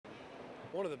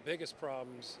One of the biggest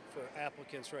problems for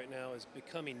applicants right now is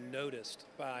becoming noticed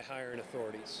by hiring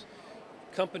authorities.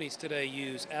 Companies today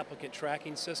use applicant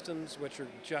tracking systems, which are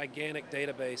gigantic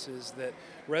databases that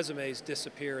resumes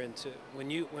disappear into.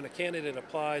 When a candidate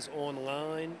applies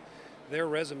online, their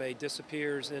resume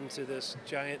disappears into this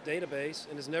giant database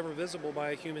and is never visible by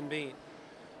a human being.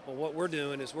 Well, what we're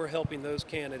doing is we're helping those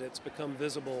candidates become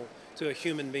visible to a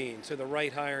human being, to the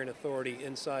right hiring authority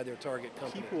inside their target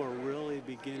company. People are really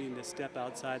beginning to step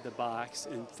outside the box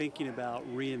and thinking about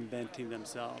reinventing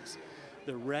themselves.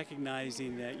 They're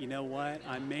recognizing that, you know what,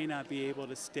 I may not be able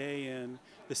to stay in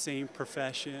the same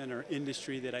profession or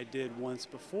industry that I did once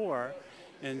before,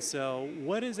 and so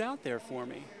what is out there for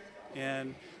me?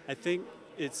 And I think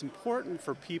it's important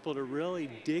for people to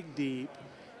really dig deep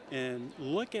and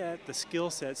look at the skill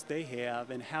sets they have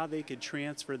and how they could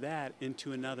transfer that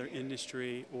into another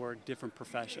industry or different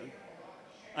profession.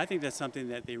 I think that's something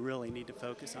that they really need to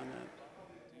focus on that.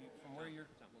 From where you're